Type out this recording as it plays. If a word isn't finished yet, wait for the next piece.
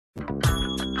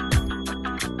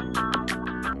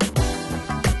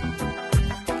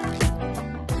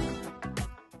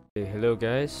Hello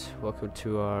guys, welcome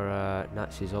to our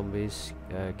Nazi Zombies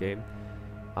game.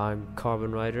 I'm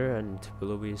Carbon Rider and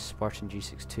below me is Spartan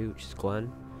G62, which is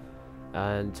Glenn.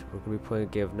 And we're going to be playing a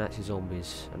game of Nazi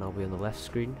Zombies, and I'll be on the left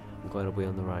screen and Glenn will be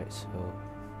on the right, so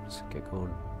let's get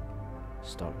going.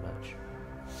 Start match.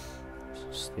 So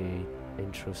it's the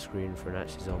intro screen for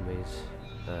Nazi Zombies.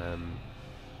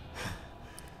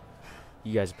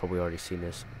 You guys have probably already seen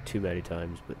this too many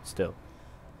times, but still.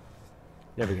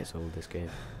 Never gets old, this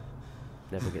game.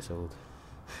 Never gets old.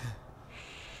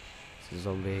 It's a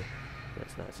zombie.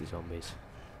 That's Nazi Zombies.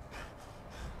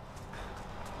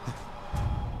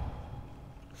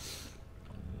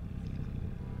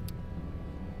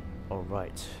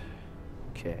 Alright.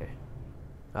 Okay.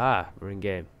 Ah, we're in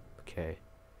game. Okay.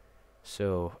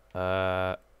 So,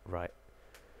 right.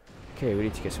 Okay, we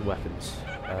need to get some weapons.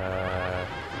 Get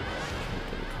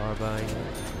the carbine.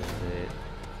 The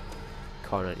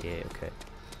Car 98, okay.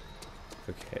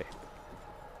 Okay.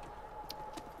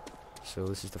 So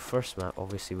this is the first map.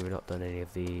 Obviously we've not done any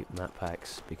of the map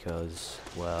packs because,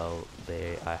 well,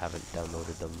 I haven't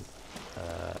downloaded them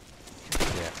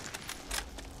yet.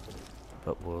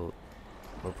 But we'll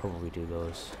probably do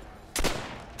those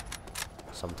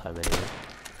sometime anyway.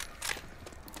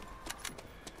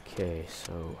 Okay,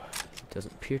 so it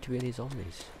doesn't appear to be any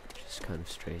zombies, which is kind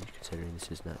of strange considering this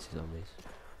is Nazi Zombies.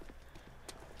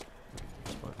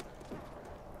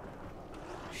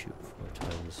 Shoot 4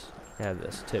 times. Yeah,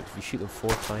 that's a tip. If you shoot them 4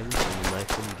 times and you knife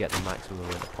them, you get the maximum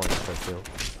amount of points per kill.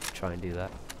 Try and do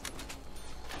that.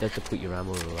 Don't deplete your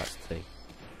ammo though, that's the thing.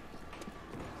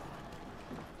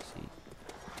 See.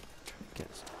 Get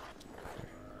some.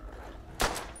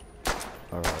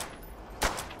 Alright.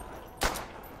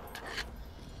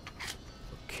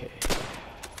 Okay.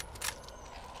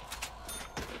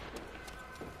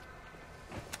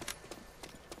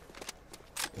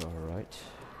 Alright.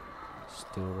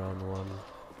 Still around one.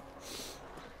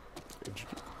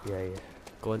 Yeah.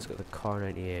 Glenn's got the Car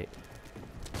 98.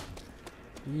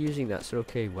 I'm using that's an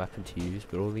okay weapon to use,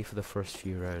 but only for the first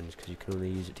few rounds, because you can only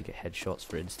use it to get headshots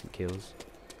for instant kills.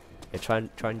 Yeah, try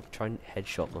and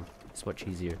headshot them. It's much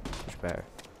easier, much better.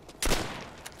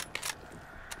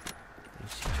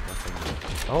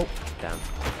 Oh, damn.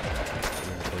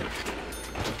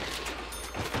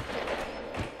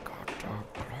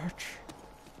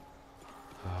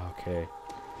 Okay.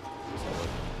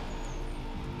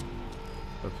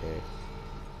 Okay.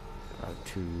 Round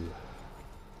 2.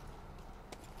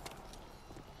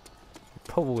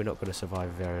 Probably not going to survive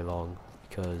very long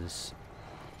because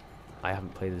I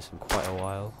haven't played this in quite a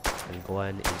while and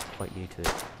Glenn is quite new to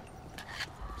it.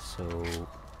 So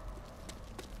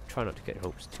try not to get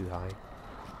hopes too high.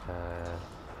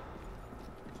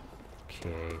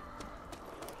 Okay.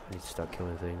 I need to start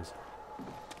killing things.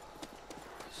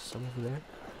 Some over there?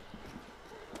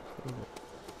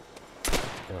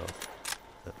 Oh.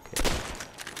 Okay.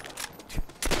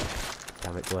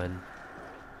 Damn it, Glenn.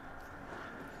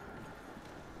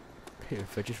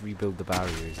 If I just rebuild the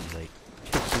barriers and like,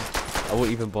 I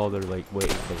won't even bother like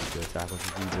waiting for them to attack. I'll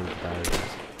just rebuild the barriers.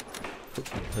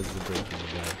 Because of the breaking them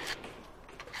down.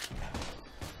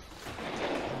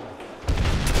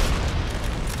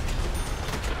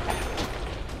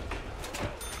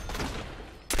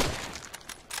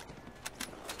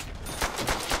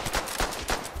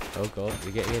 Oh god,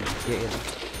 we get in, get in.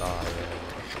 Oh yeah.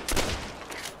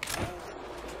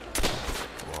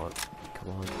 Come on, come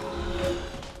on.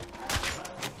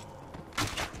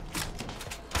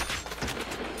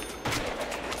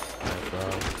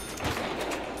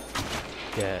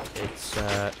 Yeah, it's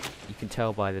you can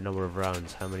tell by the number of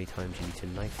rounds how many times you need to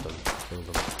knife them to kill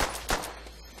them.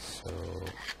 So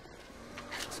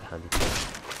it's a handy tip.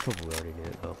 Probably already knew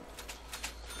it though.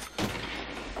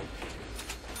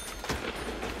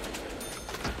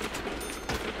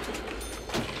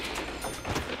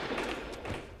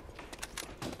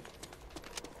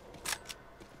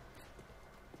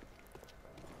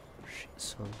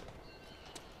 Son.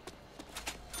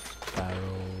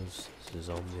 Barrels, there's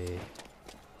a zombie.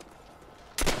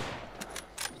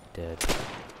 Dead.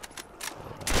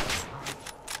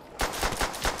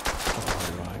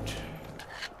 Alright.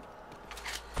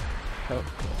 Oh.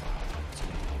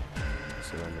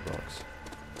 It's around the box.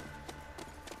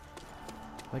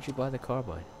 Why'd you buy the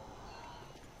carbine?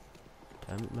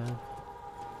 Damn it, man.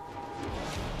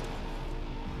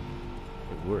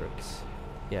 It works.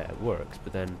 Yeah, it works,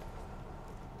 but then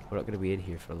we're not going to be in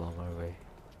here for long, are we?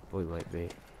 Well, we might be.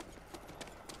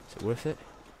 Is it worth it?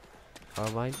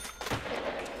 Carbine?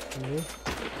 Maybe?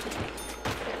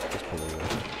 It's probably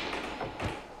worth it.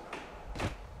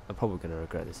 probably gonna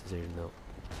regret this decision though.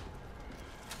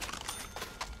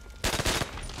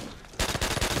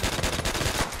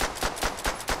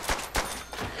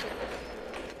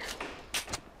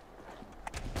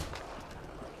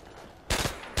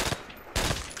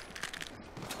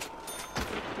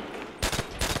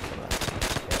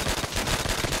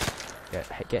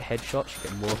 Get headshots, you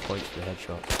get more points for the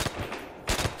headshots.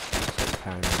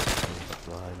 Behind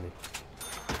me.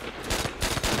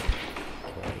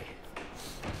 Okay.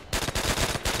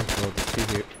 Well, there's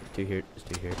two here, there's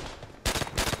two here.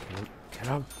 Get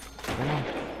on, get on.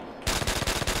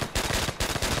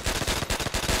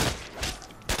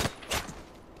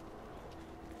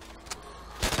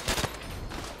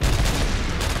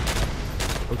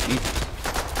 Oh jeez.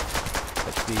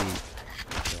 Let's see.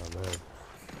 Oh man.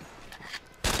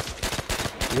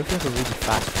 You know, if you have a really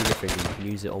fast trigger finger, you can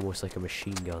use it almost like a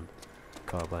machine gun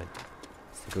carbine.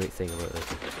 It's the great thing about this.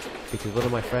 Because one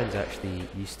of my friends actually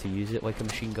used to use it like a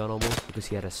machine gun almost, because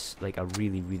he had like a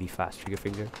really fast trigger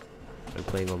finger when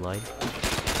playing online.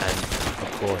 And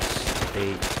of course,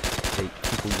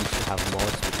 people used to have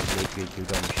mods which would make your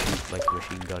gun shoot like a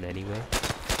machine gun anyway.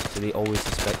 So they always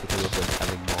suspected him of like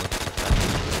having mods.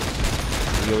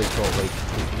 We always got like,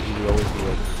 we always do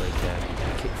like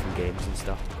kicked from games and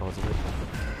stuff because of it.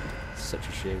 It's such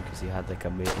a shame because he had like he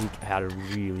had a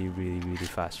really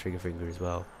fast trigger finger as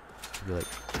well. It'd be like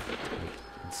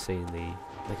insanely,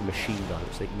 like a machine gun.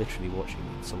 It's like literally watching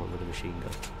someone with a machine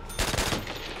gun.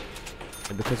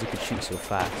 And because he could shoot so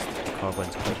fast, the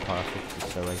carbine's quite powerful because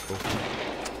it's a rifle.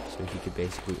 So he could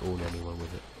basically own anyone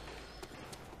with it.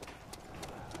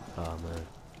 Oh man.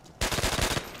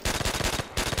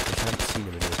 I haven't seen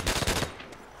him in ages, so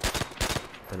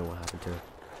I don't know what happened to him.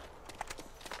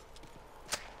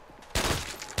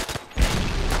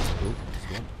 Oh, there's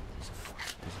one.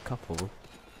 There's a couple of them.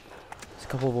 There's a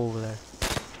couple of them over there.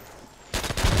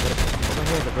 Over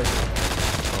here, the bridge.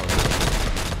 Oh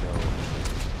no.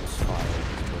 There's fire,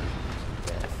 there's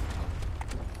death.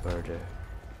 Murder.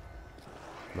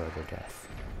 Murder, death.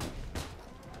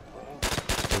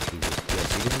 Oh Jesus. Yeah,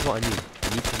 see, this is what I need. I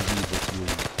need to leave this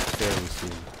room fairly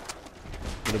soon.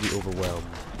 I'm gonna be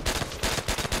overwhelmed.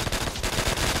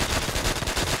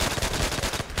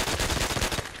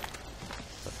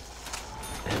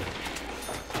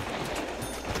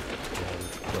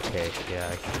 Okay, yeah, I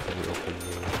should probably open the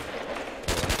door.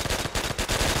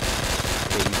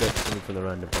 Okay, you get something from the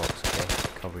random box, okay,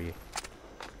 cover you.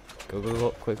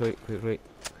 Go, quickly.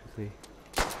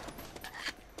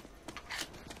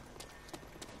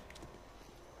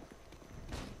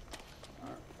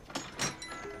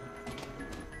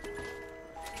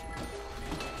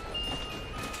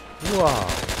 Wow,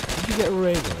 did you get a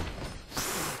ray gun?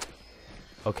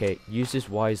 Okay, use this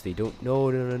wisely. Don't. No.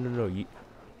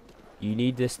 You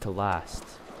need this to last.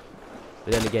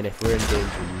 But then again, if we're in danger,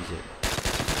 use it.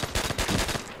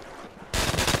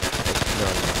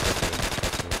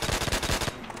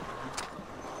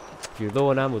 If you're low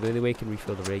on ammo, the only way you can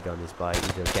refill the ray gun is by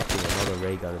either getting another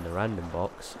ray gun in the random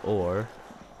box or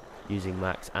using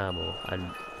max ammo,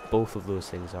 and both of those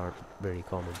things aren't very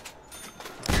common.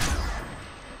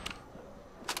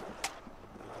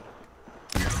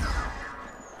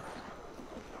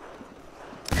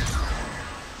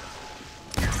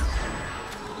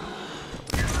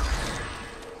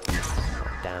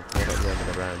 Damn, right at the end of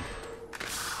the round.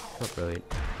 Not brilliant.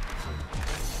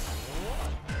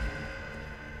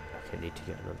 Okay, I need to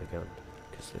get another gun,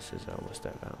 because this is almost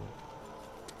out of ammo.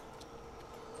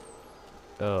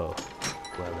 Oh,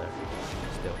 well there.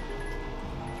 Still.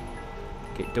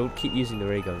 Okay, don't keep using the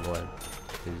ray gun, Glenn,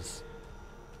 because...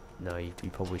 No, you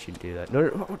probably shouldn't do that.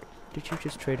 No, did you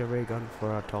just trade a ray gun for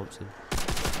our Thompson?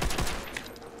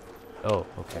 Oh,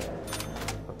 okay.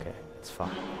 Okay, it's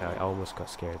fine. I almost got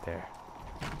scared there.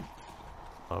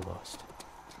 Almost.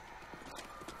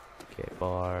 Okay,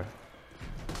 bar.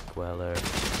 Queller.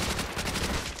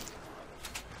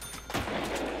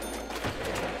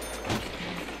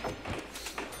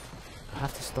 I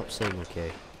have to stop saying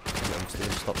okay. I'm still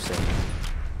gonna stop saying it.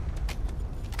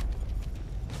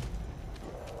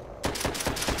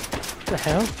 What the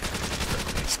hell?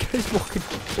 This guy's walking.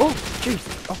 Whoa, jeez.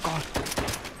 Oh god.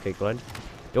 Okay, Glenn.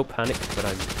 Don't panic, but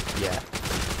yeah.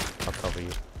 I'll cover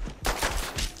you.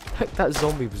 Like that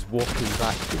zombie was walking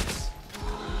backwards.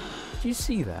 Did you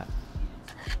see that?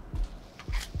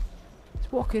 He's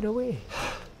walking away.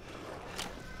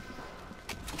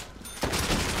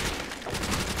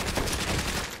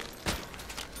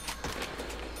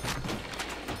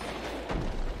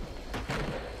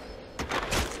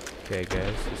 Okay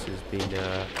guys, this has been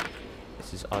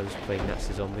this is us playing COD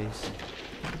WaW Zombies.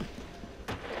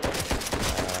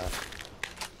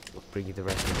 bring you the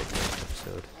rest of it next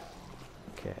episode.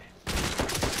 Okay.